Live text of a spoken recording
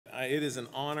It is an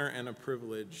honor and a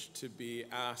privilege to be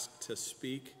asked to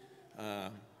speak,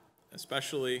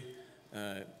 especially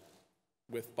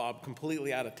with Bob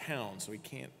completely out of town, so he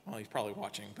can't, well, he's probably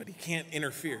watching, but he can't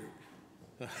interfere.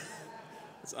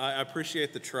 So I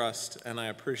appreciate the trust, and I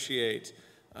appreciate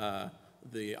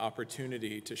the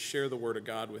opportunity to share the Word of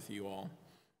God with you all.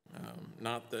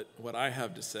 Not that what I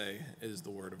have to say is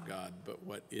the Word of God, but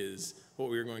what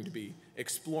we're going to be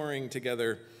exploring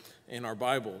together in our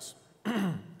Bibles.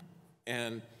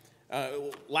 And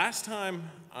last time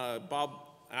Bob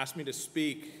asked me to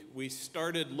speak, we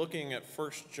started looking at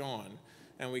 1 John,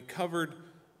 and we covered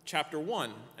chapter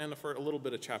 1 and for a little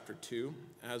bit of chapter 2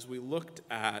 as we looked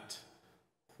at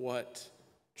what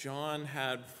John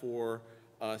had for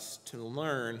us to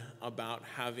learn about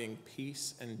having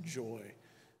peace and joy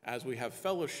as we have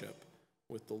fellowship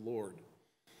with the Lord.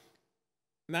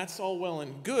 And that's all well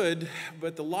and good,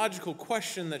 but the logical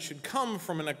question that should come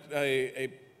from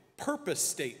a purpose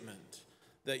statement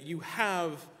that you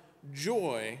have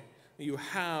joy, you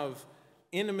have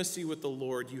intimacy with the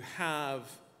Lord, you have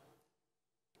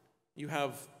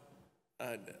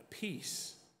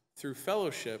peace through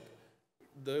fellowship,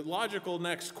 the logical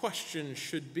next question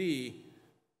should be,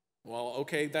 well,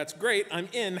 okay, that's great, I'm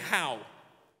in, how?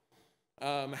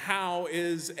 How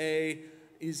is an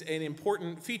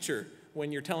important feature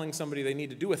when you're telling somebody they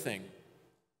need to do a thing,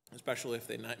 especially if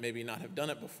they maybe not have done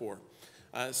it before.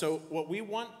 So what we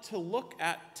want to look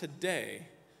at today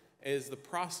is the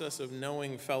process of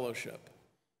knowing fellowship,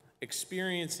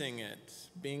 experiencing it,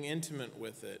 being intimate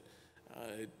with it,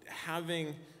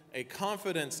 having a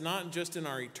confidence not just in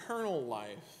our eternal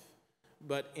life,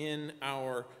 but in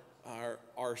our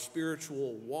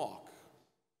spiritual walk,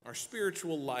 our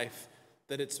spiritual life,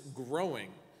 that it's growing,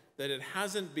 that it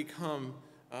hasn't become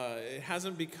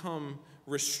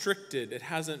restricted, it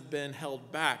hasn't been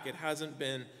held back, it hasn't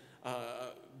been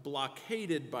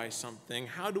blockaded by something.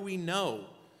 How do we know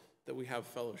that we have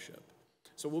fellowship?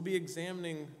 So we'll be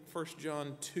examining 1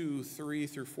 John 2, 3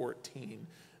 through 14,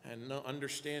 and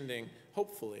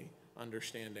hopefully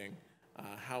understanding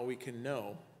how we can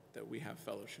know that we have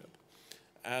fellowship.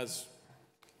 It's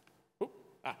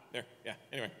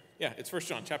 1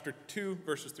 John chapter 2,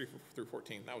 verses 3 through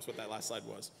 14. That was what that last slide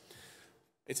was.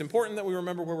 It's important that we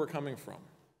remember where we're coming from.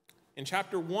 In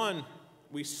chapter 1,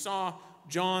 we saw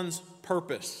John's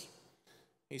purpose.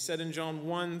 He said in John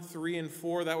 1, 3, and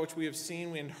 4, that which we have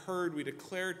seen and heard, we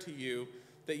declare to you,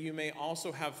 that you may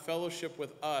also have fellowship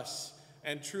with us.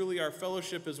 And truly our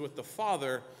fellowship is with the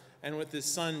Father and with his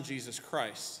Son, Jesus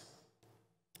Christ.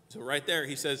 So right there,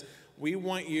 he says, we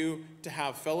want you to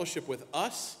have fellowship with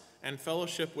us and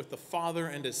fellowship with the Father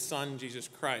and his Son, Jesus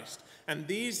Christ. And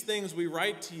these things we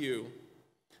write to you,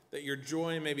 that your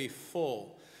joy may be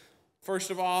full. First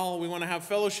of all, we want to have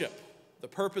fellowship. The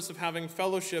purpose of having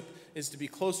fellowship is to be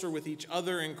closer with each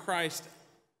other in Christ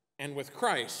and with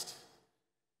Christ.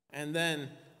 And then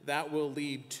that will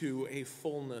lead to a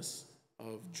fullness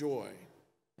of joy.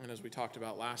 And as we talked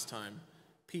about last time,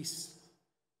 peace,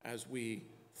 as we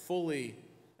fully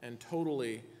and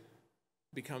totally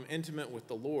become intimate with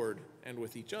the Lord and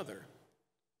with each other.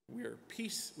 We are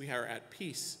at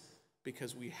peace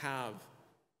because we have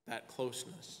that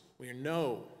closeness. We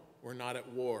know we're not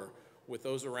at war with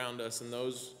those around us and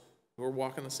those who are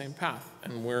walking the same path,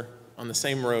 and we're on the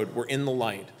same road. We're in the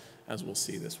light, as we'll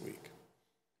see this week.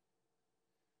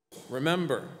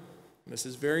 Remember, this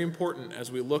is very important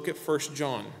as we look at 1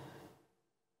 John.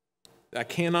 I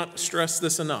cannot stress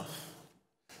this enough,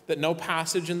 that no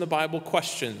passage in the Bible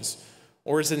questions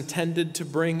or is intended to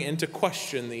bring into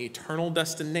question the eternal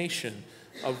destination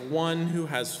of one who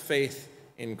has faith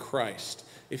in Christ.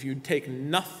 If you take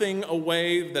nothing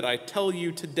away that I tell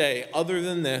you today other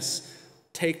than this,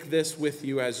 take this with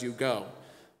you as you go.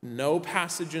 No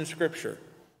passage in Scripture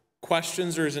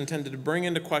questions or is intended to bring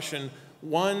into question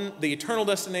the eternal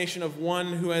destination of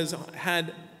one who has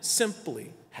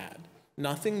simply had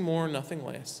nothing more, nothing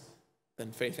less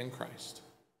than faith in Christ.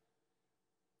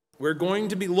 We're going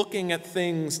to be looking at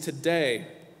things today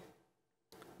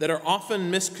that are often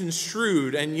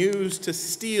misconstrued and used to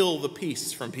steal the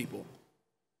peace from people.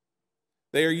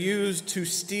 They are used to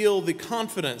steal the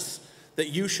confidence that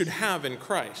you should have in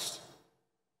Christ.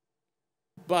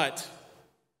 But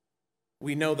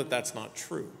we know that that's not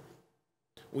true.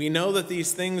 We know that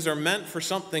these things are meant for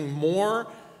something more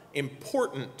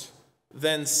important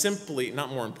than simply, not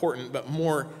more important, but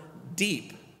more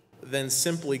deep than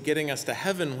simply getting us to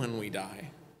heaven when we die.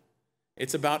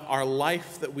 It's about our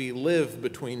life that we live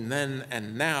between then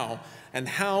and now, and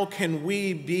how can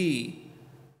we be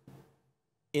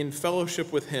in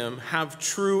fellowship with him, have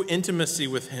true intimacy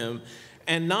with him,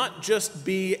 and not just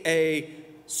be a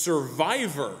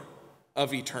survivor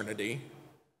of eternity,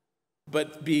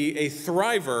 but be a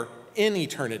thriver in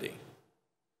eternity.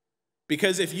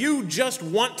 Because if you just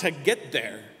want to get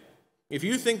there, if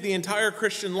you think the entire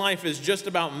Christian life is just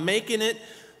about making it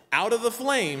out of the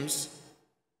flames,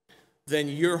 then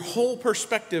your whole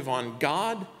perspective on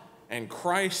God and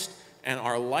Christ and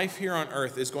our life here on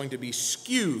earth is going to be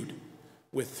skewed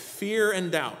with fear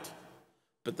and doubt.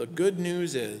 But the good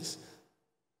news is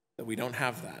that we don't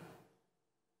have that.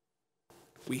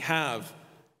 We have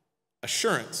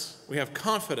assurance, we have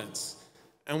confidence,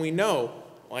 and we know,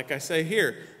 like I say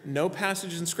here, no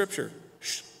passage in Scripture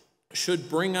should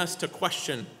bring us to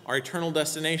question our eternal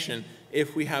destination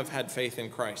if we have had faith in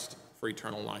Christ for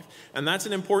eternal life. And that's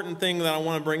an important thing that I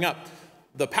want to bring up.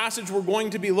 The passage we're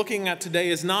going to be looking at today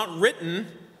is not written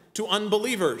to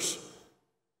unbelievers.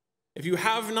 If you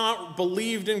have not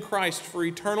believed in Christ for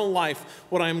eternal life,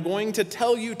 what I'm going to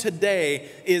tell you today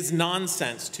is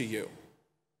nonsense to you.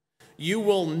 You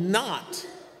will not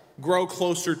grow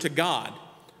closer to God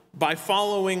by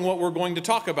following what we're going to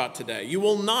talk about today. You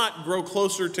will not grow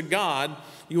closer to God.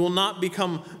 You will not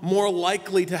become more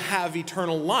likely to have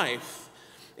eternal life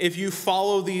if you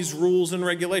follow these rules and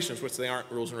regulations, which they aren't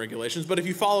rules and regulations, but if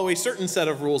you follow a certain set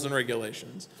of rules and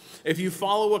regulations, if you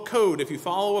follow a code, if you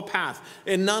follow a path,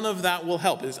 and none of that will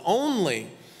help. It is only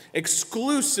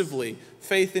exclusively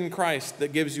faith in Christ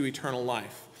that gives you eternal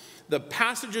life. The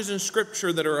passages in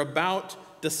Scripture that are about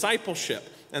discipleship,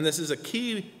 and this is a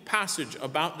key passage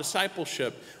about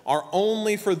discipleship, are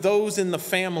only for those in the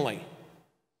family.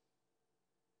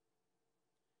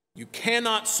 You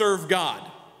cannot serve God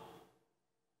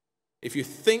if you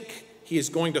think he is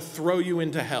going to throw you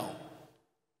into hell.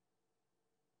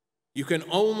 You can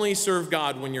only serve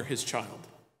God when you're his child.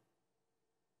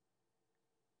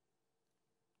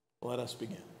 Let us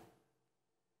begin.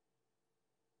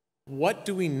 What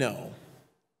do we know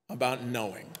about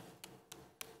knowing?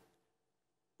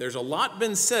 There's a lot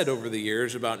been said over the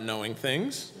years about knowing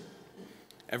things.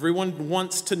 Everyone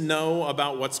wants to know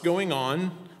about what's going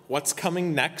on, what's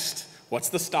coming next, what's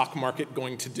the stock market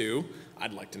going to do.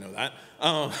 I'd like to know that.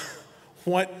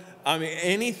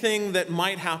 Anything that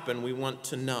might happen, we want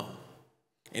to know.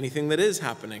 Anything that is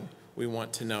happening, we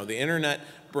want to know. The internet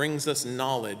brings us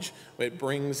knowledge. It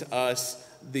brings us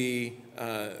the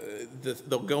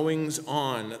goings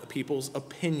on, people's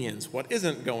opinions, what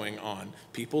isn't going on,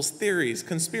 people's theories,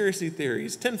 conspiracy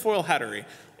theories, tinfoil hattery.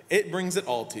 It brings it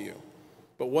all to you.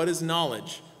 But what is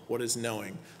knowledge? What is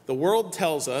knowing? The world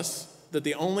tells us that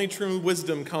the only true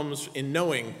wisdom comes in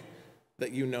knowing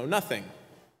that you know nothing.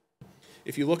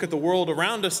 If you look at the world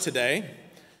around us today,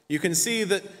 you can see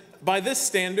that by this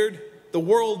standard, the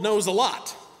world knows a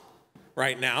lot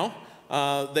right now.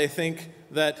 They think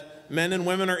that men and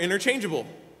women are interchangeable.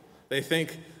 They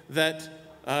think that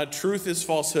truth is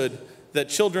falsehood, that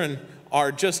children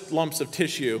are just lumps of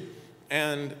tissue,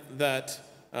 and that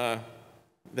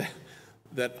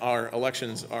our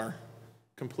elections are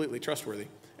completely trustworthy.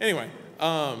 Anyway,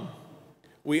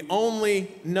 we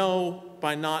only know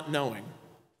by not knowing.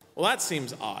 Well, that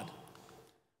seems odd.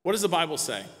 What does the Bible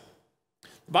say?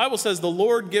 The Bible says the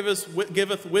Lord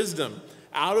giveth wisdom.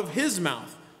 Out of his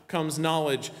mouth comes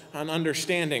knowledge and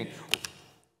understanding.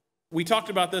 We talked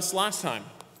about this last time.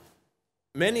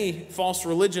 Many false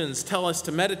religions tell us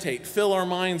to meditate, fill our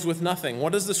minds with nothing.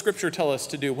 What does the Scripture tell us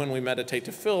to do when we meditate?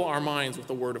 To fill our minds with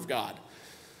the Word of God.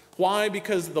 Why?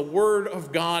 Because the Word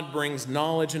of God brings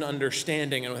knowledge and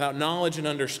understanding, and without knowledge and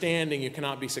understanding, you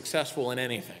cannot be successful in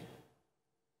anything.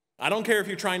 I don't care if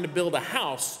you're trying to build a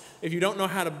house. If you don't know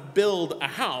how to build a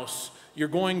house, you're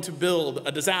going to build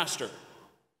a disaster.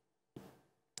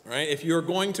 Right? If you're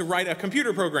going to write a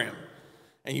computer program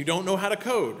and you don't know how to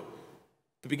code,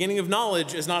 the beginning of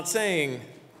knowledge is not saying,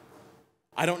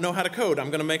 I don't know how to code, I'm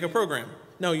going to make a program.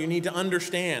 No, you need to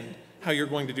understand how you're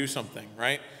going to do something,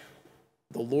 right?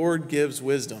 The Lord gives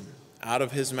wisdom. Out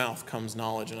of his mouth comes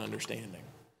knowledge and understanding.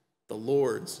 The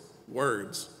Lord's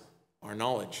words are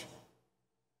knowledge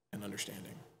and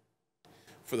understanding.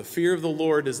 For the fear of the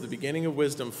Lord is the beginning of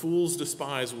wisdom. Fools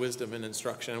despise wisdom and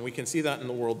instruction. And we can see that in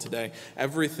the world today.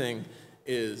 Everything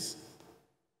is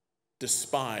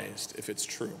despised if it's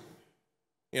true.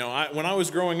 You know, when I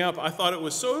was growing up, I thought it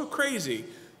was so crazy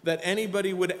that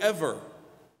anybody would ever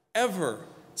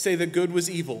say that good was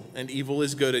evil and evil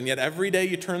is good. And yet every day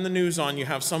you turn the news on, you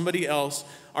have somebody else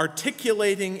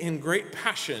articulating in great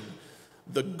passion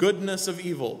the goodness of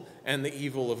evil and the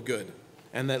evil of good.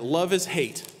 And that love is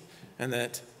hate, and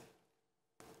that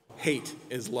hate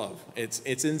is love. It's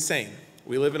insane.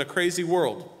 We live in a crazy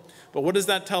world. But what does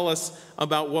that tell us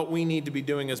about what we need to be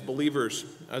doing as believers,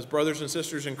 as brothers and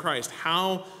sisters in Christ?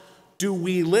 How do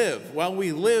we live? Well,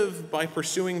 we live by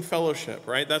pursuing fellowship,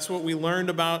 right? That's what we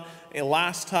learned about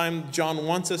last time. John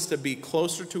wants us to be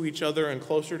closer to each other and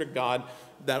closer to God.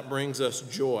 That brings us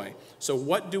joy. So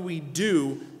what do we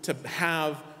do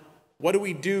what do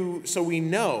we do so we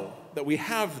know that we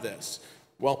have this?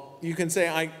 Well, you can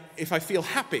say, if I feel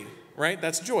happy, right?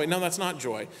 That's joy. No, that's not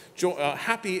joy.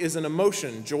 Happy is an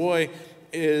emotion. Joy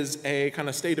is a kind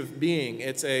of state of being.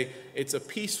 It's a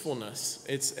peacefulness.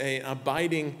 It's an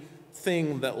abiding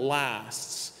thing that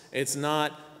lasts. It's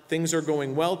not things are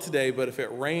going well today, but if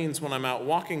it rains when I'm out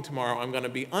walking tomorrow, I'm going to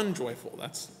be unjoyful.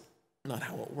 That's not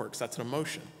how it works. That's an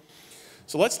emotion.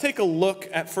 So let's take a look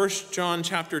at 1 John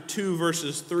chapter 2,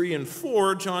 verses 3 and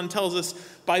 4. John tells us,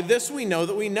 by this we know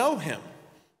that we know him,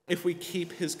 if we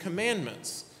keep his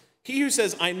commandments. He who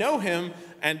says, I know him,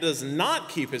 and does not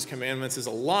keep his commandments is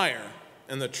a liar,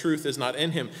 and the truth is not in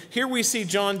him. Here we see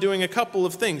John doing a couple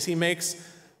of things. He makes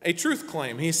a truth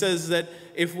claim. He says that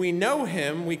if we know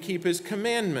him, we keep his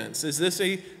commandments. Is this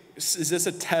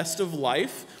a test of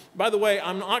life? By the way,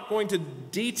 I'm not going to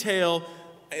detail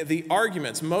the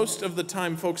arguments. Most of the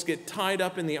time, folks get tied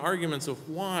up in the arguments of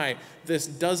why this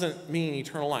doesn't mean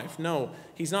eternal life. No,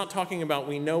 he's not talking about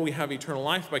we know we have eternal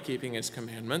life by keeping his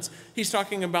commandments. He's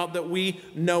talking about that we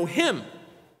know him,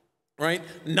 right?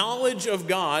 Knowledge of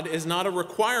God is not a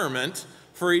requirement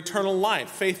for eternal life.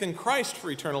 Faith in Christ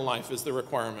for eternal life is the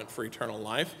requirement for eternal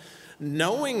life.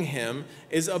 Knowing him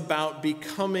is about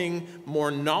becoming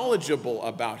more knowledgeable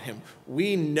about him.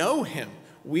 We know him.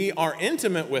 We are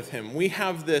intimate with him. We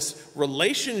have this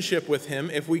relationship with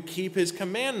him if we keep his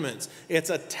commandments.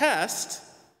 It's a test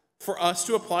for us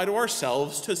to apply to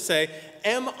ourselves to say,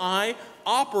 am I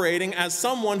operating as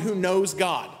someone who knows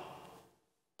God?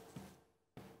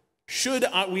 Should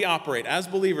we operate as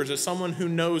believers as someone who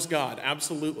knows God?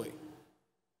 Absolutely.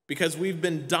 Because we've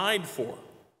been died for.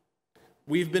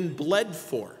 We've been bled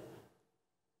for.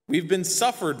 We've been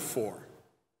suffered for.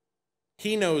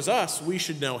 He knows us. We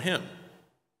should know him.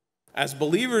 As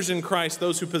believers in Christ,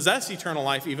 those who possess eternal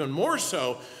life, even more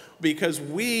so, because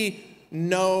we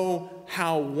know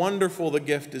how wonderful the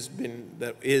gift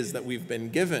that we've been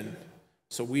given.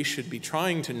 So we should be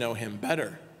trying to know him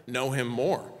better, know him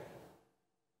more.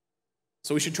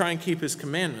 So we should try and keep his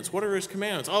commandments. What are his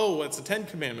commandments? Oh, it's the 10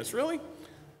 Commandments. Really?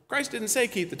 Christ didn't say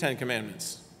keep the 10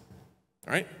 Commandments.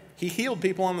 All right? He healed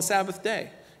people on the Sabbath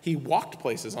day. He walked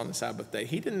places on the Sabbath day.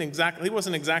 He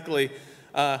wasn't exactly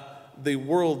the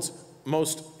world's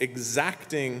most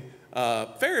exacting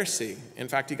Pharisee. In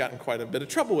fact, he got in quite a bit of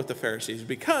trouble with the Pharisees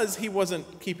because he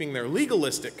wasn't keeping their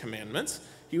legalistic commandments.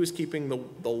 He was keeping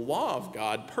the law of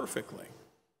God perfectly.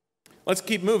 Let's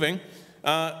keep moving.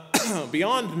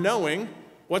 Beyond knowing,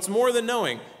 what's more than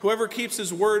knowing? Whoever keeps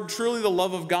his word, truly the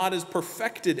love of God is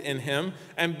perfected in him,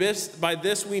 and by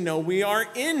this we know we are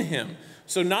in him.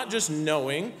 So not just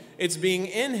knowing, it's being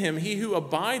in him. He who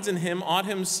abides in him ought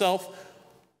himself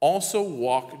also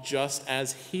walk just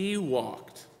as he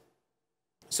walked.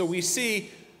 So we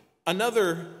see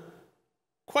another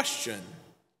question.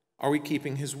 Are we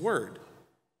keeping his word?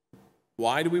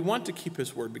 Why do we want to keep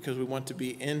his word? Because we want to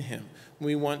be in him.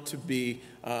 We want to be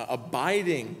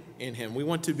abiding in him. We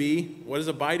want to be, what does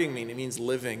abiding mean? It means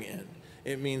living in.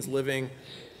 It means living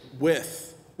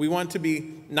with. We want to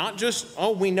be not just,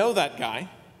 we know that guy.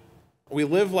 We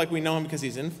live like we know him because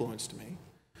he's influenced me.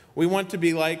 We want to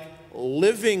be like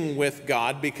living with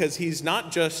God because he's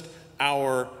not just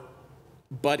our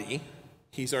buddy,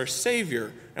 he's our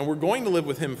Savior, and we're going to live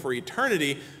with him for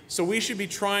eternity, so we should be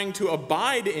trying to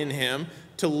abide in him,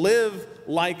 to live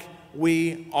like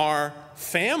we are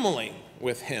family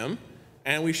with him,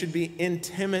 and we should be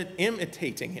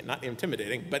imitating him, not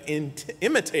intimidating, but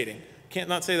imitating. Can't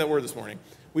not say that word this morning.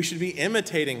 We should be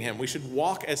imitating him. We should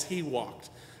walk as he walked.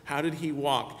 How did he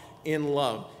walk? In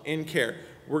love, in care.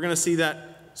 We're going to see that.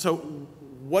 So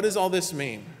what does all this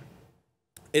mean?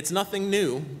 It's nothing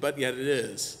new, but yet it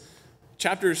is.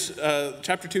 Chapter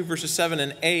 2, verses 7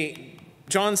 and 8,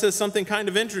 John says something kind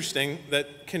of interesting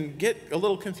that can get a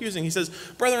little confusing. He says,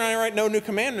 "Brethren, I write no new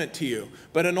commandment to you,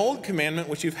 but an old commandment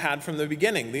which you've had from the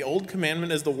beginning. The old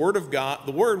commandment is the word of God,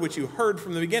 the word which you heard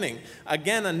from the beginning.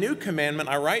 Again, a new commandment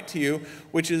I write to you,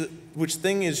 which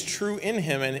thing is true in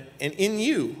him and in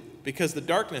you, because the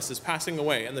darkness is passing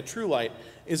away and the true light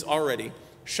is already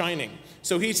shining."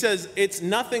 So he says, it's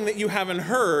nothing that you haven't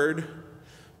heard,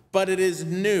 but it is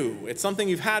new. It's something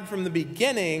you've had from the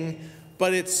beginning,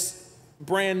 but it's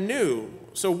brand new.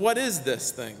 So what is this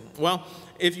thing? Well,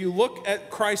 if you look at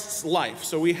Christ's life,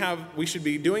 so we should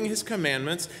be doing his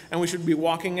commandments, and we should be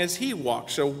walking as he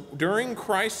walked. So during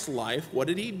Christ's life, what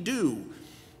did he do?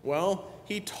 Well,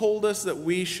 he told us that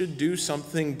we should do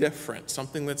something different,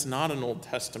 something that's not an Old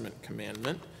Testament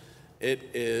commandment. It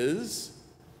is,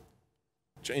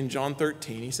 in John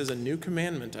 13, he says, "A new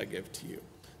commandment I give to you,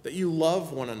 that you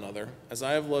love one another as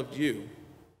I have loved you,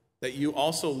 that you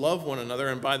also love one another,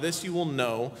 and by this you will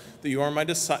know that you are my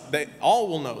that all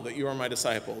will know that you are my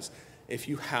disciples, if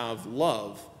you have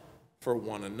love for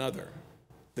one another."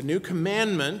 The new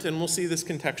commandment, and we'll see this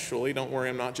contextually, don't worry,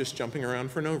 I'm not just jumping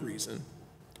around for no reason.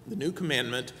 The new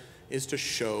commandment is to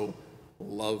show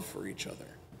love for each other.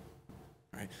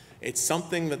 Right? It's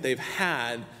something that they've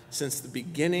had since the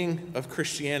beginning of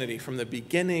Christianity, from the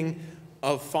beginning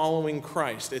of following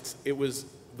Christ. It was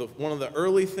one of the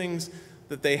early things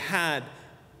that they had,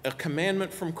 a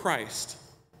commandment from Christ.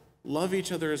 Love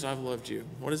each other as I've loved you.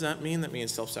 What does that mean? That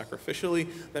means self-sacrificially.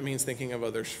 That means thinking of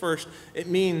others first. It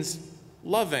means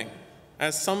loving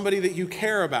as somebody that you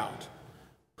care about.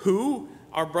 Who?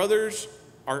 Our brothers,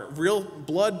 our real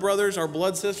blood brothers, our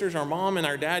blood sisters, our mom and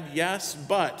our dad, yes,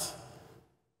 but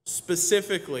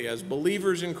specifically as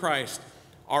believers in Christ,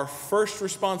 our first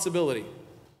responsibility,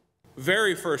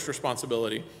 very first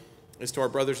responsibility, is to our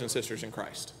brothers and sisters in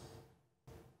Christ.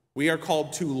 We are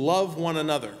called to love one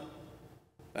another.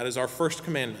 That is our first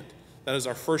commandment. That is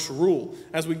our first rule.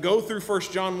 As we go through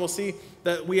 1 John, we'll see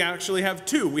that we actually have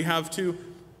two. We have to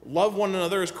love one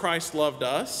another as Christ loved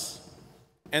us,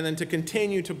 and then to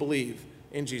continue to believe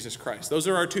in Jesus Christ. Those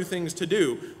are our two things to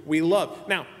do. We love.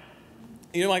 Now,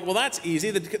 you're like, well, that's easy.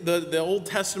 The Old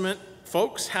Testament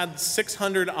folks had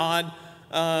 600-odd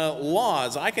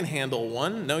laws. I can handle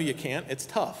one. No, you can't. It's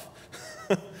tough.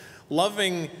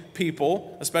 Loving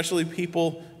people, especially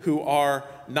people who are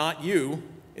not you,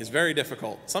 is very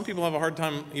difficult. Some people have a hard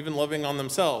time even loving on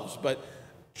themselves, but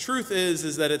truth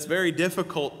is that it's very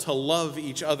difficult to love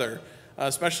each other,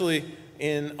 especially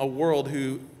in a world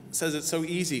who says it's so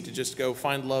easy to just go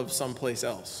find love someplace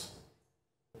else.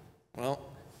 Well,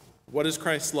 what is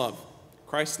Christ's love?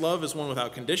 Christ's love is one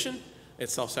without condition,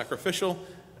 it's self-sacrificial,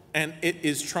 and it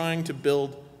is trying to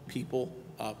build people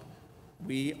up.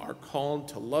 We are called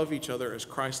to love each other as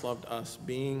Christ loved us,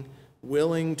 being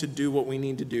willing to do what we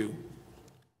need to do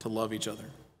to love each other.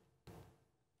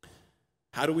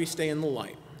 How do we stay in the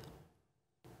light?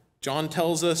 John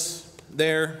tells us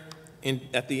there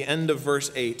at the end of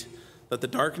verse 8 that the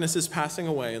darkness is passing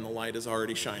away and the light is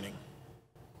already shining.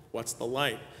 What's the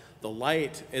light? The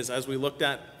light is, as we looked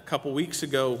at a couple weeks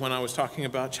ago when I was talking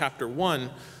about chapter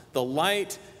 1, the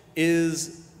light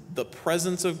is the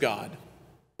presence of God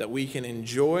that we can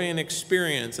enjoy and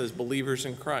experience as believers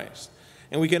in Christ.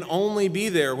 And we can only be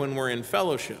there when we're in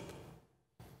fellowship.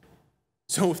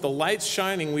 So if the light's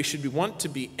shining, we should want to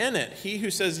be in it. He who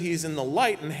says he's in the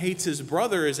light and hates his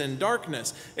brother is in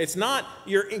darkness. It's not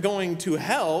you're going to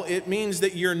hell. It means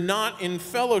that you're not in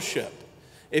fellowship.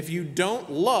 If you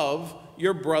don't love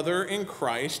your brother in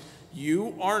Christ,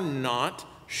 you are not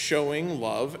showing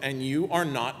love and you are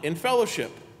not in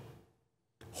fellowship.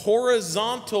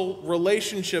 Horizontal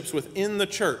relationships within the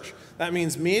church. That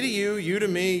means me to you, you to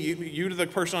me, you to the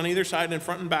person on either side, in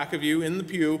front and back of you, in the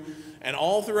pew, and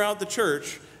all throughout the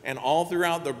church, and all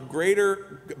throughout the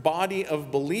greater body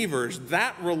of believers.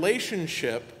 That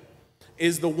relationship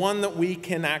is the one that we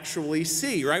can actually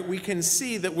see, right? We can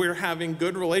see that we're having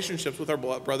good relationships with our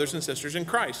brothers and sisters in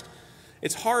Christ.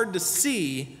 It's hard to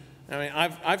see. I mean,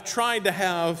 I've tried to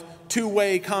have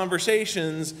two-way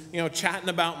conversations, chatting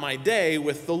about my day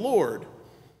with the Lord.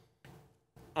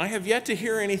 I have yet to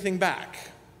hear anything back.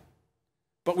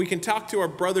 But we can talk to our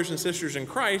brothers and sisters in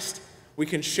Christ. We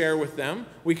can share with them.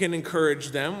 We can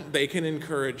encourage them. They can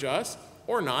encourage us,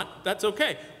 or not. That's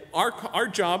okay. Our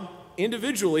job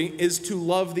individually is to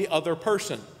love the other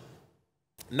person,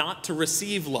 not to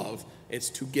receive love. It's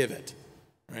to give it.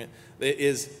 Right? It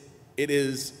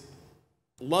is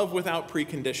love without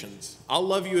preconditions. I'll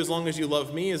love you as long as you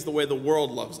love me is the way the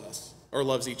world loves us or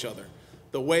loves each other.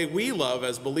 The way we love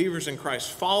as believers in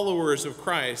Christ, followers of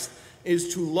Christ,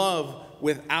 is to love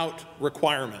without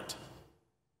requirement.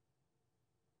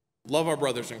 Love our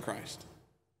brothers in Christ.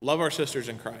 Love our sisters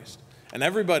in Christ. And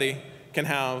everybody can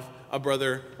have a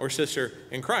brother or sister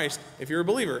in Christ if you're a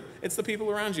believer. It's the people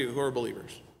around you who are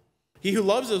believers. He who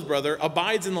loves his brother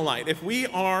abides in the light. If we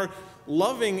are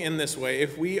loving in this way,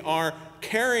 if we are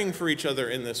caring for each other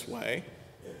in this way,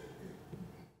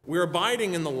 we're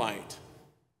abiding in the light.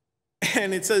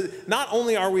 And it says, not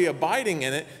only are we abiding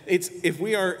in it, it's if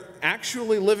we are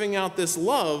actually living out this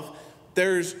love,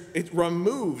 the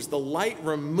light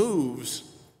removes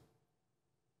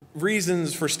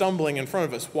reasons for stumbling in front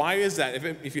of us. Why is that?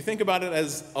 If you think about it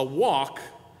as a walk,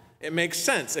 it makes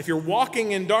sense. If you're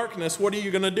walking in darkness, what are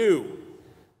you going to do?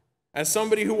 As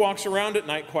somebody who walks around at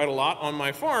night quite a lot on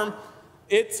my farm,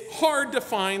 it's hard to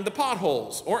find the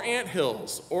potholes or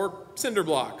anthills or cinder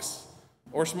blocks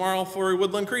or small furry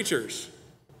woodland creatures.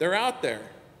 They're out there,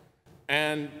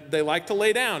 and they like to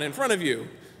lay down in front of you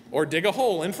or dig a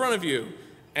hole in front of you,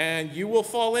 and you will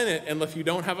fall in it if you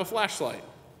don't have a flashlight.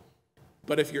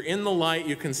 But if you're in the light,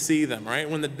 you can see them, right?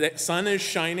 When the sun is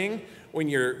shining, when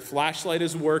your flashlight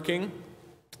is working,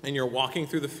 and you're walking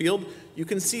through the field, you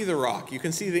can see the rock, you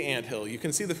can see the anthill, you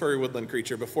can see the furry woodland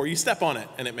creature before you step on it,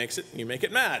 and you make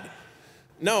it mad.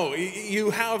 No,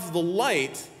 you have the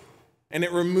light, and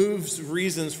it removes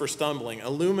reasons for stumbling,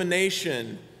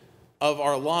 illumination of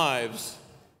our lives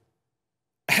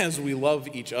as we love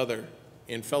each other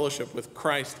in fellowship with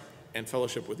Christ and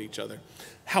fellowship with each other.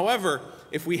 However,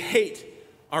 if we hate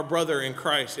our brother in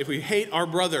Christ, if we hate our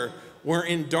brother, we're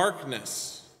in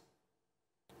darkness.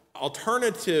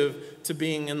 Alternative to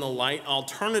being in the light,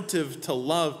 alternative to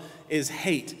love is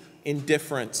hate,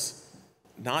 indifference,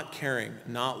 not caring,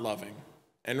 not loving.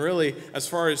 And really, as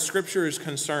far as Scripture is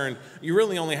concerned, you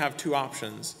really only have two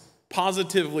options.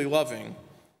 Positively loving,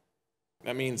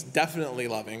 that means definitely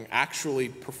loving, actually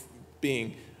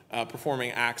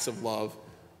performing acts of love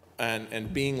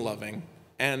and being loving.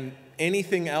 And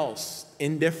anything else,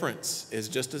 indifference, is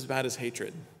just as bad as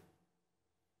hatred.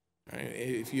 Right?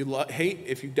 If you hate,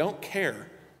 if you don't care,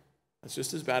 that's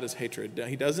just as bad as hatred.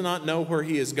 He does not know where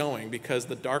he is going because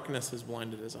the darkness has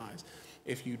blinded his eyes.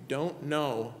 If you don't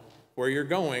know where you're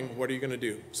going, what are you going to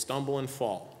do? Stumble and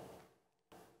fall.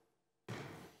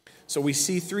 So we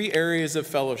see three areas of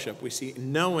fellowship. We see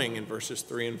knowing in verses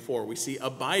 3 and 4. We see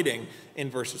abiding in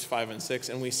verses 5 and 6.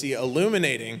 And we see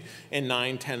illuminating in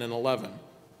 9, 10, and 11.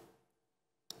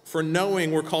 For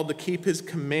knowing, we're called to keep his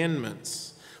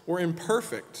commandments. We're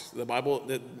imperfect. The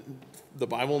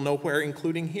Bible nowhere,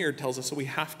 including here, tells us that we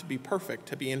have to be perfect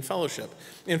to be in fellowship.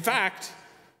 In fact,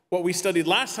 what we studied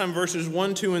last time, verses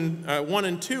 1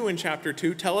 and 2 in chapter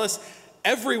 2, tell us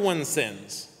everyone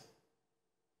sins.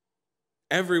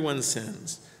 Everyone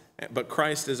sins, but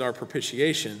Christ is our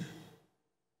propitiation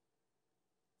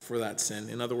for that sin.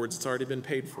 In other words, it's already been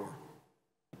paid for.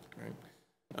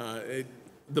 Right?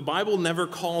 The Bible never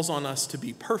calls on us to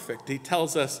be perfect. He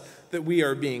tells us that we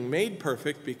are being made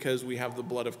perfect because we have the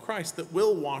blood of Christ that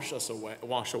will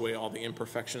wash away all the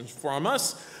imperfections from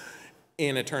us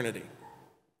in eternity.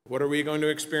 What are we going to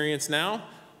experience now?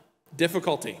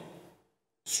 Difficulty,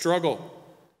 struggle,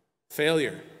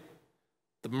 failure.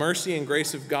 The mercy and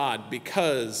grace of God,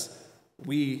 because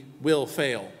we will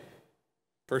fail.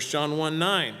 1 John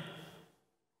 1:9.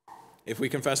 If we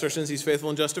confess our sins, he's faithful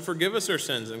and just to forgive us our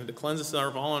sins and to cleanse us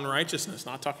of all unrighteousness.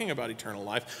 Not talking about eternal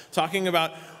life. Talking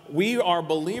about we are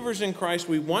believers in Christ.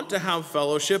 We want to have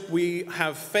fellowship. We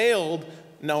have failed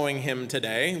knowing him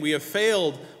today. We have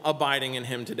failed abiding in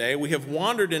him today. We have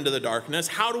wandered into the darkness.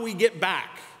 How do we get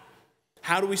back?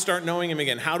 How do we start knowing him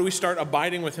again? How do we start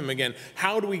abiding with him again?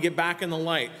 How do we get back in the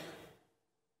light?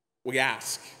 We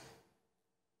ask.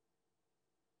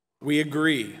 We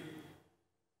agree.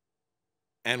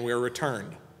 And we're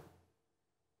returned.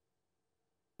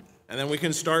 And then we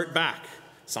can start back.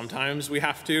 Sometimes we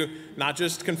have to not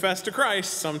just confess to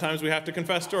Christ, sometimes we have to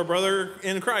confess to our brother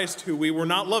in Christ who we were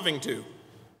not loving to.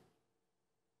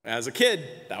 As a kid,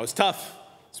 that was tough,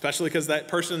 especially because that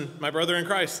person, my brother in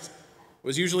Christ,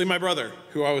 was usually my brother,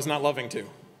 who I was not loving to.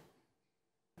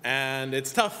 And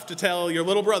it's tough to tell your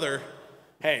little brother,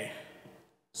 hey,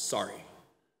 sorry,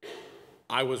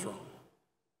 I was wrong.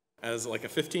 As like a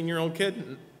 15-year-old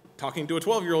kid, talking to a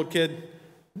 12-year-old kid,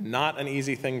 not an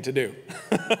easy thing to do.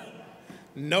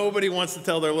 Nobody wants to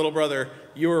tell their little brother,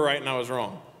 you were right and I was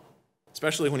wrong.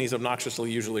 Especially when he's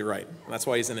obnoxiously usually right. That's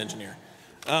why he's an engineer.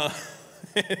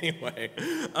 Anyway.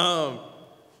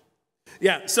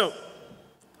 So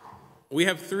we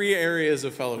have three areas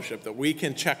of fellowship that we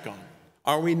can check on.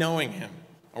 Are we knowing him?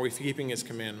 Are we keeping his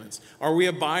commandments? Are we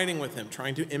abiding with him,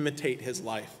 trying to imitate his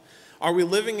life? Are we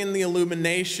living in the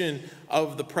illumination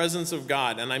of the presence of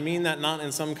God? And I mean that not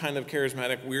in some kind of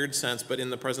charismatic, weird sense, but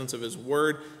in the presence of his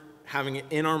word, having it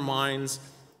in our minds,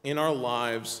 in our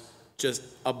lives, just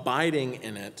abiding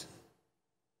in it.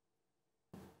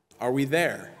 Are we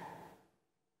there?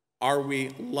 Are we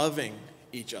loving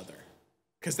each other?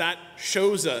 Because that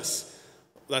shows us,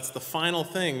 that's the final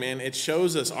thing, man. It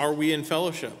shows us, are we in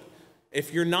fellowship?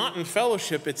 If you're not in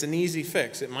fellowship, it's an easy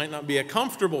fix. It might not be a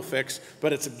comfortable fix,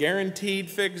 but it's a guaranteed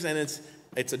fix, and it's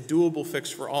a doable fix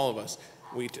for all of us.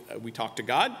 We talk to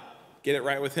God, get it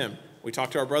right with him. We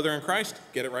talk to our brother in Christ,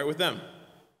 get it right with them.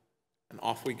 And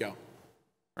off we go. All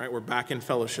right, we're back in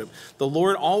fellowship. The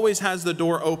Lord always has the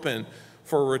door open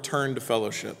for a return to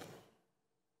fellowship.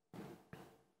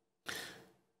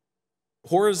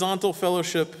 Horizontal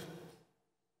fellowship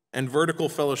and vertical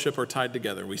fellowship are tied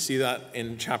together. We see that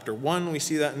in chapter 1. We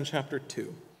see that in chapter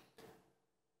 2.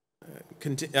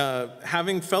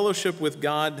 Having fellowship with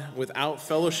God without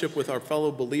fellowship with our fellow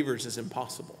believers is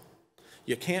impossible.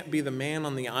 You can't be the man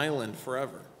on the island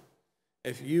forever.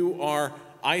 If you are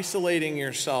isolating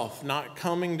yourself, not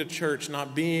coming to church,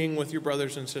 not being with your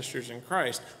brothers and sisters in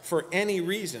Christ for any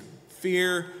reason,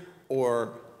 fear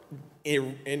or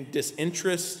in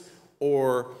disinterest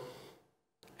or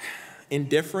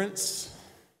indifference,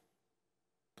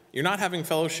 you're not having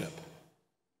fellowship.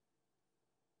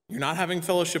 You're not having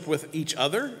fellowship with each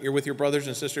other. You're with your brothers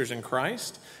and sisters in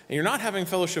Christ. And you're not having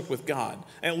fellowship with God,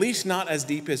 at least not as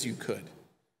deep as you could.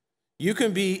 You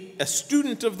can be a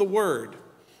student of the Word,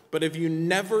 but if you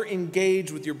never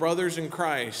engage with your brothers in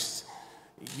Christ,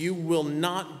 you will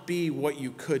not be what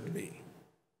you could be.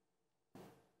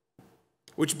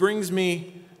 Which brings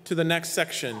me to the next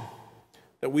section,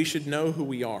 that we should know who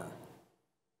we are.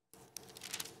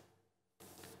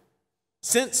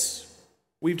 Since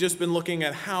we've just been looking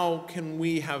at how can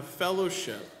we have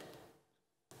fellowship,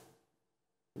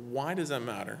 why does that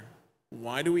matter?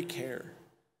 Why do we care?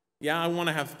 Yeah, I want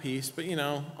to have peace, but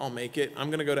I'll make it. I'm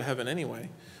going to go to heaven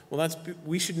anyway. Well,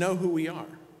 we should know who we are.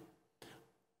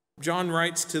 John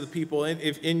writes to the people,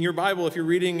 if in your Bible, if you're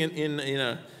reading in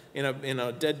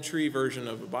a dead tree version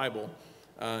of the Bible,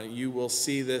 you will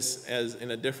see this as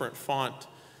in a different font.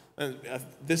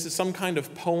 This is some kind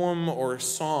of poem or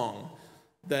song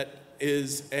that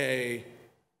is it's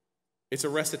a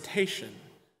recitation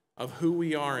of who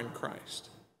we are in Christ,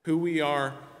 who we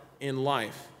are in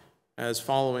life as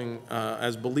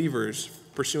as believers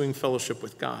pursuing fellowship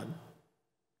with God.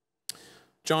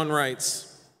 John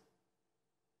writes,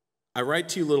 I write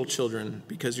to you, little children,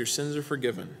 because your sins are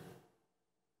forgiven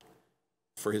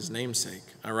for his name's sake.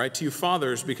 I write to you,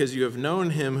 fathers, because you have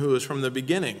known him who is from the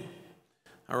beginning.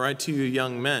 I write to you,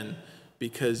 young men,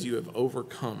 because you have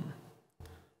overcome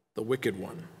the wicked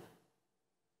one.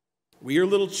 We are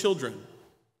little children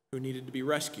who needed to be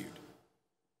rescued.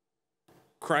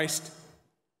 Christ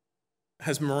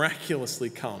has miraculously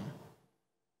come,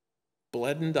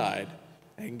 bled and died,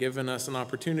 and given us an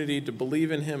opportunity to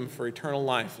believe in him for eternal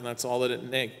life, and that's all that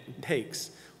it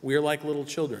takes. We are like little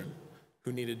children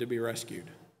who needed to be rescued.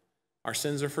 Our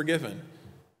sins are forgiven.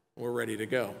 We're ready to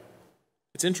go.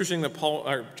 It's interesting that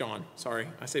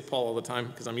I say Paul all the time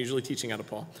because I'm usually teaching out of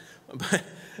Paul. But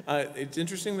it's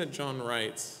interesting that John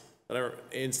writes that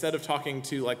instead of talking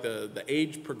to like the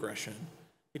age progression,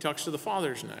 he talks to the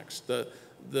fathers next.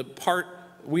 The part,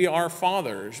 we are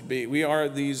fathers. We are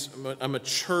a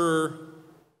mature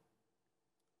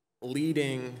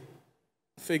leading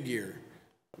figure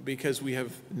because we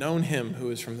have known him who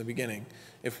is from the beginning.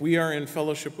 If we are in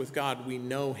fellowship with God, we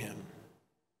know him.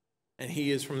 And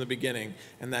he is from the beginning,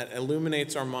 and that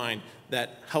illuminates our mind,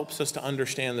 that helps us to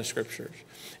understand the scriptures.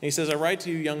 And he says, I write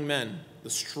to you, young men, the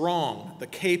strong, the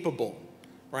capable,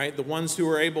 right? The ones who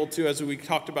are able to, as we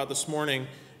talked about this morning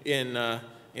in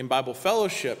Bible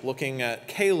fellowship, looking at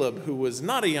Caleb, who was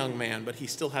not a young man, but he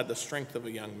still had the strength of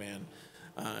a young man,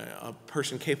 a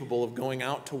person capable of going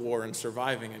out to war and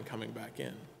surviving and coming back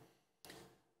in.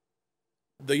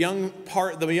 The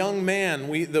young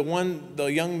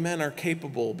men are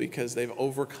capable because they've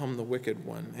overcome the wicked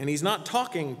one. And he's not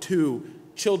talking to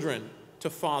children, to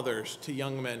fathers, to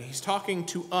young men. He's talking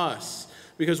to us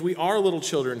because we are little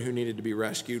children who needed to be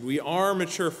rescued. We are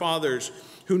mature fathers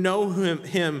who know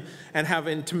him and have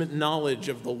intimate knowledge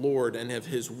of the Lord and of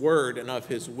his word and of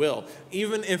his will.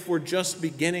 Even if we're just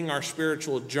beginning our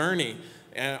spiritual journey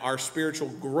and our spiritual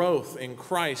growth in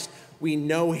Christ, we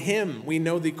know him. We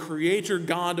know the creator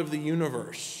God of the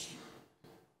universe.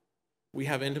 We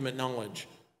have intimate knowledge.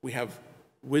 We have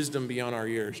wisdom beyond our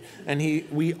years. And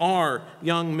we are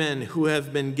young men who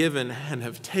have been given and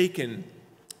have taken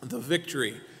the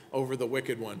victory over the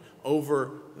wicked one,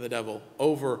 over the devil,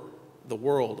 over the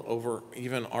world, over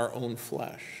even our own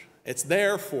flesh. It's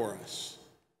there for us.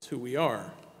 It's who we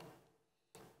are.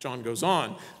 John goes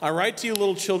on, I write to you,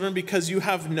 little children, because you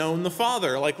have known the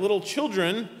Father. Like little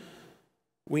children,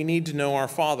 we need to know our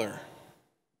Father.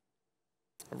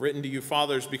 I've written to you,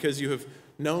 fathers, because you have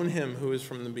known him who is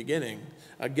from the beginning.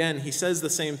 Again, he says the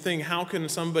same thing. How can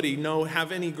somebody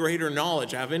have any greater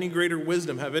knowledge, have any greater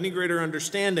wisdom, have any greater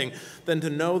understanding than to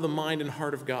know the mind and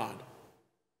heart of God,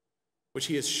 which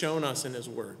he has shown us in his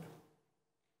word?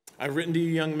 I've written to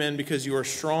you, young men, because you are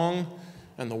strong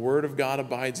and the word of God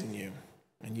abides in you,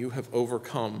 and you have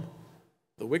overcome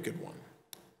the wicked one.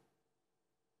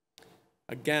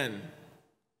 Again,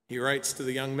 he writes to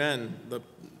the young men,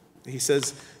 he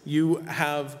says, you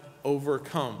have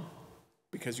overcome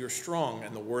because you're strong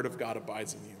and the word of God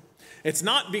abides in you. It's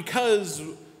not because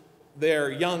they're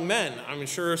young men. I'm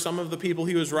sure some of the people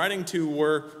he was writing to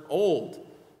were old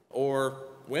or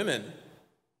women,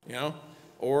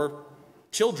 or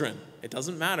children. It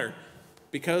doesn't matter.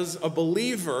 Because a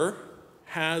believer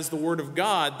has the word of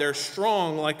God, they're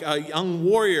strong like a young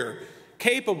warrior,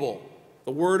 capable,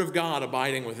 the word of God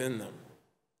abiding within them,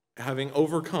 having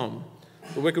overcome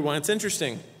the wicked one. It's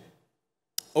interesting.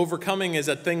 Overcoming is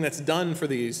a thing that's done for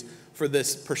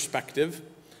this perspective.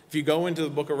 If you go into the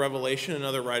book of Revelation and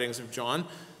other writings of John,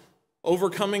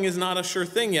 overcoming is not a sure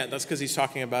thing yet. That's because he's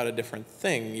talking about a different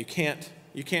thing. You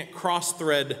can't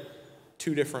cross-thread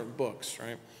two different books,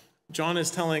 right? John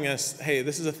is telling us, hey,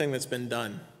 this is a thing that's been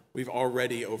done. We've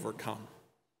already overcome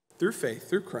through faith,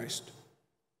 through Christ.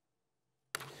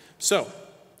 So,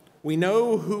 we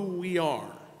know who we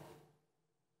are.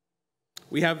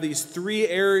 We have these three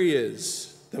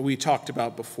areas that we talked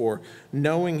about before: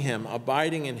 knowing him,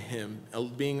 abiding in him,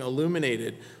 being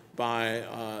illuminated by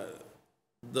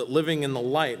the living in the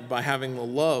light, by having the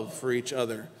love for each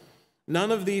other.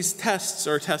 None of these tests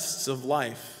are tests of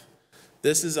life.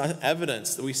 This is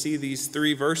evidence that we see these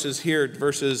three verses here,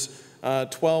 verses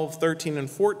 12, 13, and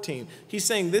 14. He's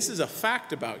saying this is a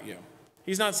fact about you.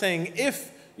 He's not saying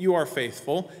if you are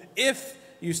faithful, if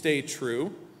you stay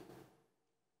true.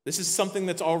 This is something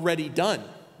that's already done.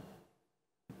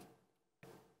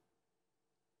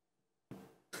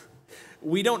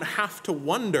 We don't have to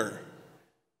wonder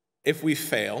if we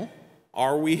fail.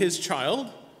 Are we his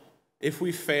child? If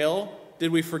we fail,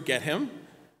 did we forget him?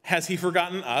 Has he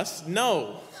forgotten us?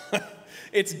 No.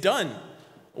 It's done.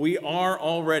 We are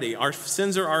already. Our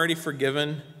sins are already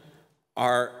forgiven.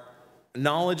 Our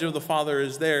knowledge of the Father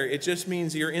is there. It just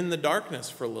means you're in the darkness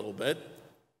for a little bit,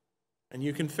 and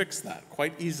you can fix that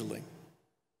quite easily.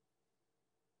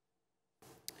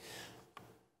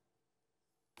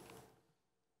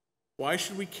 Why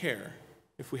should we care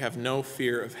if we have no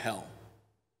fear of hell?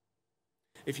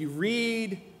 If you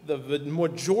read the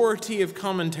majority of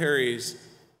commentaries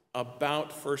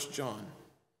about 1 John,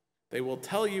 they will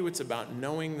tell you it's about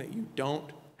knowing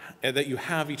that you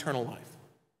have eternal life.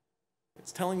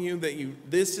 It's telling you that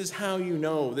this is how you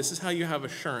know, this is how you have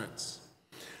assurance.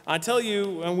 I tell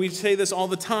you, and we say this all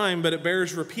the time, but it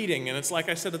bears repeating, and it's like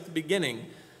I said at the beginning,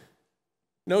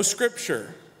 no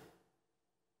scripture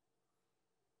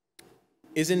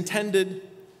is intended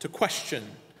to question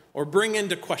or bring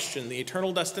into question the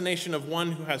eternal destination of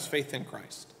one who has faith in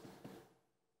Christ.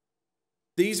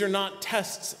 These are not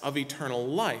tests of eternal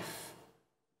life.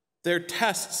 They're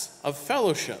tests of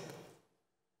fellowship.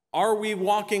 Are we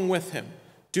walking with him?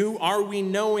 Are we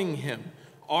knowing him?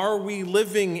 Are we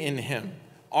living in him?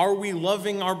 Are we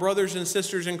loving our brothers and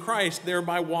sisters in Christ,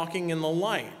 thereby walking in the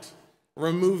light,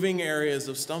 removing areas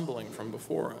of stumbling from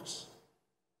before us?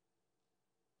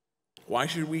 Why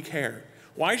should we care?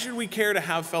 Why should we care to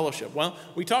have fellowship? Well,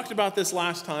 we talked about this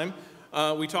last time.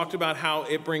 We talked about how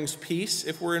it brings peace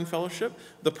if we're in fellowship.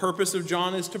 The purpose of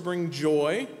John is to bring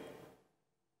joy.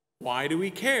 Why do we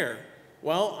care?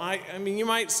 Well, I mean, you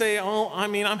might say,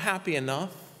 I'm happy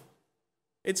enough.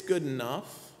 It's good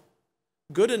enough.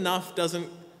 Good enough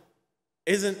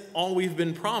isn't all we've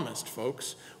been promised,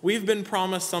 folks. We've been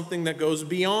promised something that goes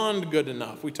beyond good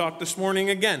enough. We talked this morning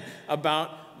again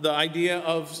about the idea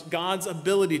of God's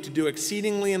ability to do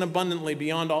exceedingly and abundantly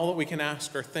beyond all that we can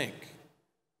ask or think.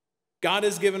 God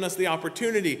has given us the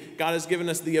opportunity. God has given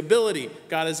us the ability.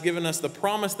 God has given us the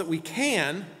promise that we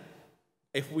can,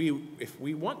 if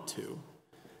we want to,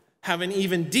 have an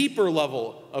even deeper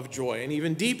level of joy, an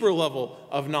even deeper level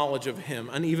of knowledge of him,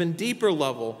 an even deeper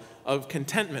level of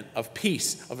contentment, of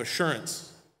peace, of assurance.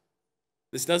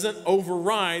 This doesn't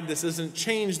override, this doesn't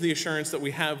change the assurance that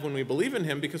we have when we believe in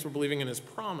him because we're believing in his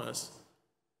promise.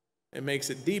 It makes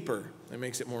it deeper. It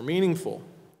makes it more meaningful.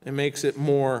 It makes it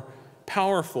more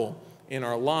powerful in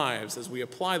our lives as we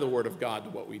apply the word of God to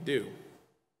what we do.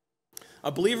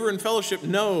 A believer in fellowship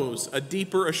knows a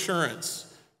deeper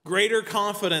assurance, greater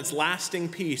confidence, lasting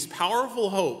peace, powerful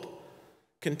hope,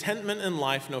 contentment in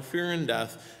life, no fear in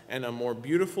death, and a more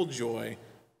beautiful joy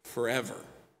forever.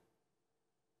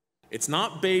 It's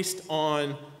not based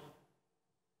on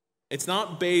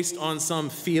some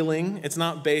feeling. It's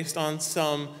not based on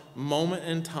some moment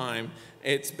in time.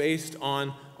 It's based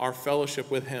on our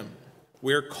fellowship with him.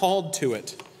 We're called to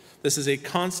it. This is a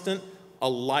constant, a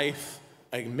life,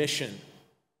 a mission.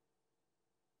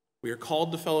 We are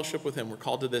called to fellowship with him. We're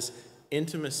called to this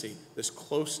intimacy, this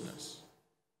closeness.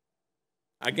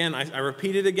 Again, I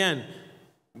repeat it again.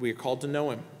 We are called to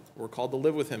know him. We're called to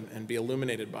live with him and be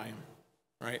illuminated by him,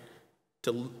 right?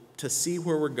 To see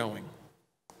where we're going.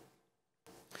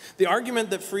 The argument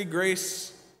that free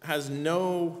grace has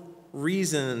no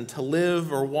reason to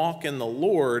live or walk in the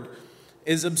Lord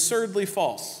is absurdly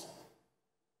false.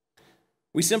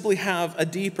 We simply have a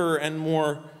deeper and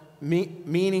more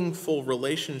meaningful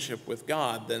relationship with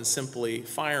God than simply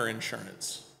fire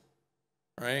insurance,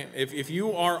 right? If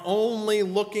you are only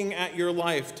looking at your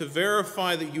life to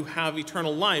verify that you have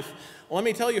eternal life, well, let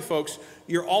me tell you, folks,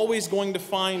 you're always going to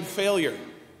find failure.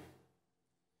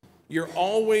 You're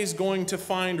always going to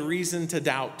find reason to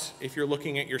doubt if you're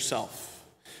looking at yourself.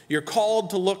 You're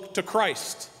called to look to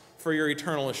Christ for your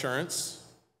eternal assurance.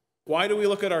 Why do we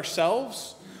look at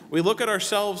ourselves? We look at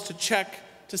ourselves to check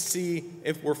to see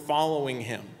if we're following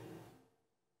him.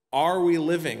 Are we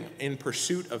living in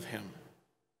pursuit of him?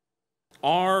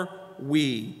 Are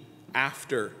we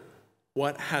after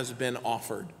what has been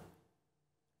offered?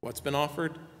 What's been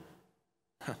offered?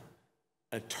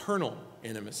 Eternal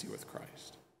intimacy with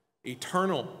Christ.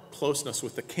 Eternal closeness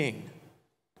with the King.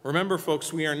 Remember,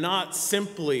 folks, we are not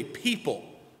simply people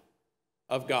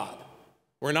of God.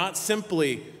 We're not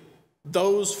simply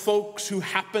those folks who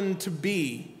happen to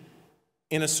be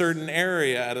in a certain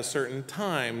area at a certain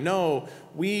time. No,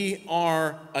 we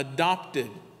are adopted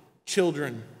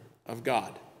children of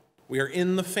God. We are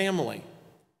in the family.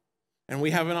 And we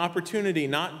have an opportunity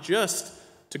not just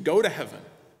to go to heaven.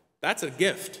 That's a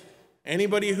gift.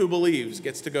 Anybody who believes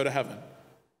gets to go to heaven.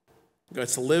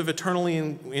 Gets to live eternally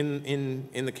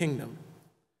in the kingdom.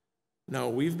 No,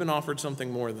 we've been offered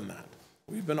something more than that.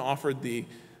 We've been offered the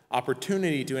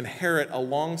opportunity to inherit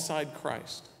alongside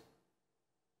Christ.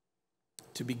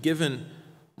 To be given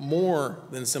more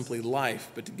than simply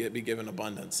life, but to be given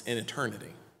abundance in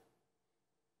eternity.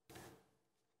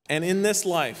 And in this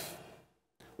life,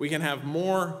 we can have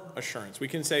more assurance. We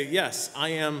can say, yes, I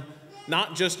am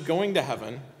not just going to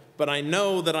heaven, but I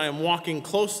know that I am walking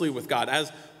closely with God.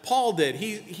 As Paul did,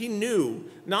 he knew,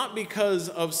 not because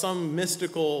of some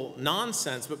mystical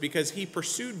nonsense, but because he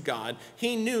pursued God,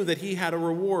 he knew that he had a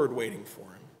reward waiting for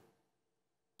him.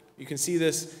 You can see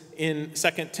this in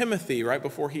 2 Timothy, right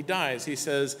before he dies. He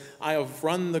says, I have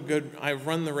run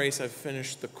the race, I've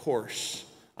finished the course,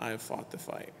 I have fought the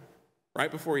fight. Right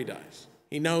before he dies.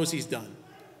 He knows he's done.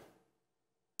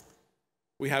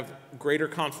 We have greater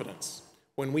confidence.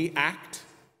 When we act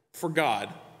for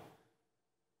God,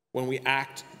 when we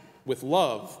act with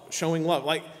love, showing love,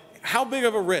 like how big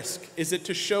of a risk is it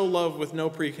to show love with no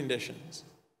preconditions?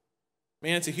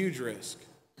 Man, it's a huge risk.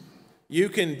 You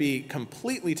can be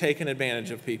completely taken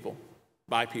advantage of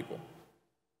by people.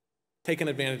 Taken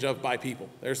advantage of by people.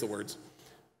 There's the words.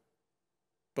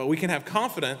 But we can have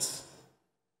confidence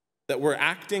that we're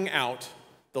acting out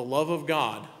the love of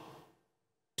God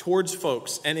towards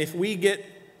folks. And if we get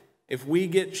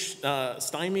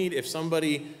stymied, if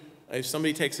somebody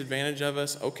takes advantage of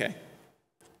us, okay,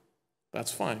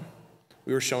 that's fine.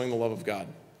 We were showing the love of God.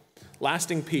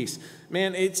 Lasting peace.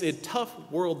 Man, it's a tough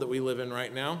world that we live in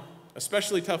right now,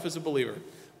 especially tough as a believer.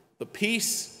 The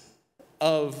peace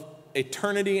of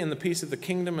eternity and the peace of the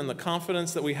kingdom and the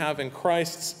confidence that we have in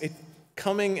Christ's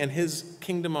coming and his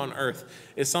kingdom on earth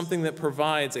is something that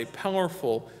provides a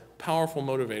powerful, powerful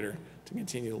motivator to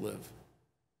continue to live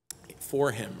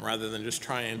for him rather than just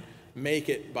try and make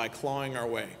it by clawing our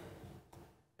way.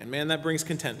 And man, that brings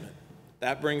contentment.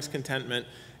 That brings contentment.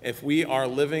 If we are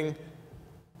living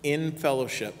in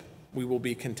fellowship, we will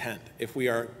be content. If we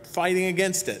are fighting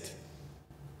against it,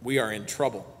 we are in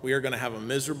trouble. We are going to have a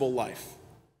miserable life.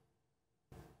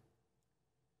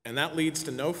 And that leads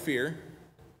to no fear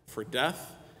for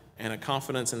death and a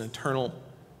confidence in eternal,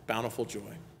 bountiful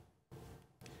joy.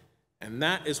 And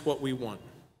that is what we want.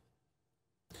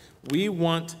 We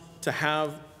want to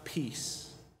have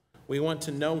peace. We want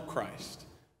to know Christ.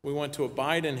 We want to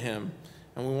abide in him,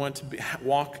 and we want to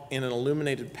walk in an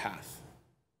illuminated path.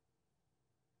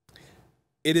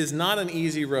 It is not an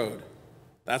easy road.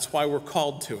 That's why we're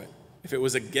called to it. If it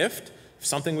was a gift, if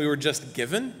something we were just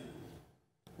given,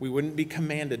 we wouldn't be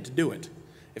commanded to do it.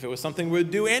 If it was something we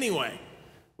would do anyway,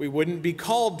 we wouldn't be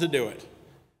called to do it.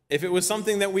 If it was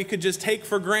something that we could just take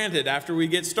for granted after we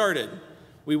get started,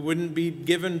 we wouldn't be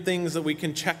given things that we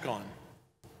can check on.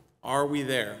 Are we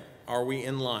there? Are we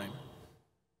in line?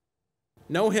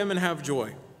 Know him and have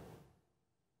joy.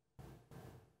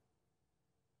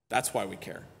 That's why we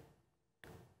care.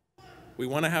 We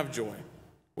want to have joy.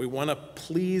 We want to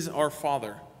please our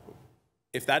Father.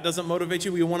 If that doesn't motivate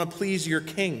you, we want to please your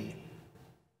King.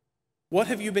 What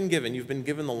have you been given? You've been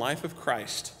given the life of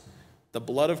Christ, the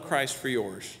blood of Christ for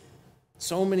yours.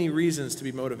 So many reasons to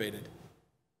be motivated.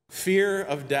 Fear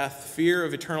of death, fear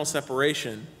of eternal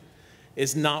separation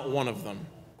is not one of them.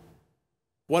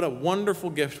 What a wonderful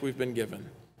gift we've been given.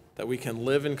 that we can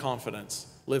live in confidence,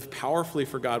 live powerfully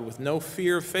for God with no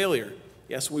fear of failure.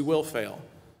 Yes, we will fail,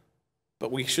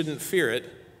 but we shouldn't fear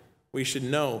it. We should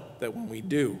know that when we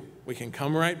do, we can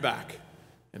come right back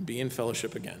and be in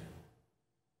fellowship again.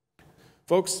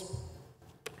 Folks,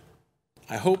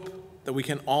 I hope that we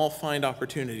can all find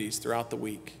opportunities throughout the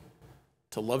week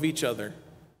to love each other,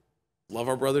 love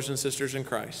our brothers and sisters in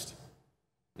Christ,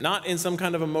 not in some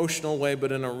kind of emotional way,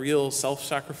 but in a real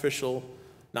self-sacrificial,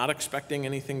 not expecting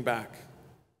anything back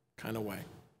kind of way.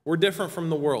 We're different from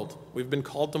the world. We've been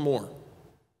called to more.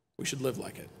 We should live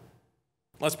like it.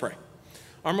 Let's pray.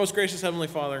 Our most gracious Heavenly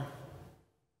Father,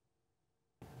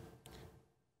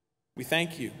 we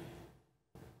thank you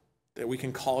that we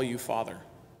can call you Father.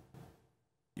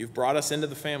 You've brought us into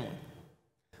the family.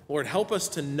 Lord, help us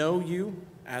to know you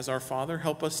as our Father.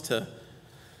 Help us to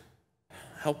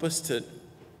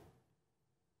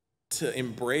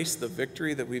embrace the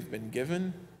victory that we've been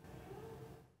given.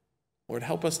 Lord,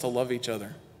 help us to love each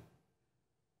other.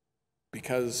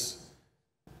 Because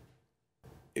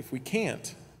if we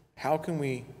can't, how can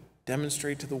we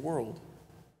demonstrate to the world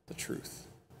the truth?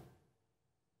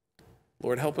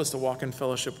 Lord, help us to walk in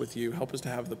fellowship with you. Help us to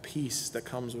have the peace that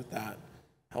comes with that.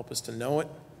 Help us to know it.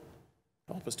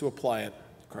 Help us to apply it.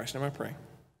 In Christ's name I pray.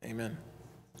 Amen.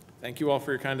 Thank you all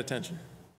for your kind attention.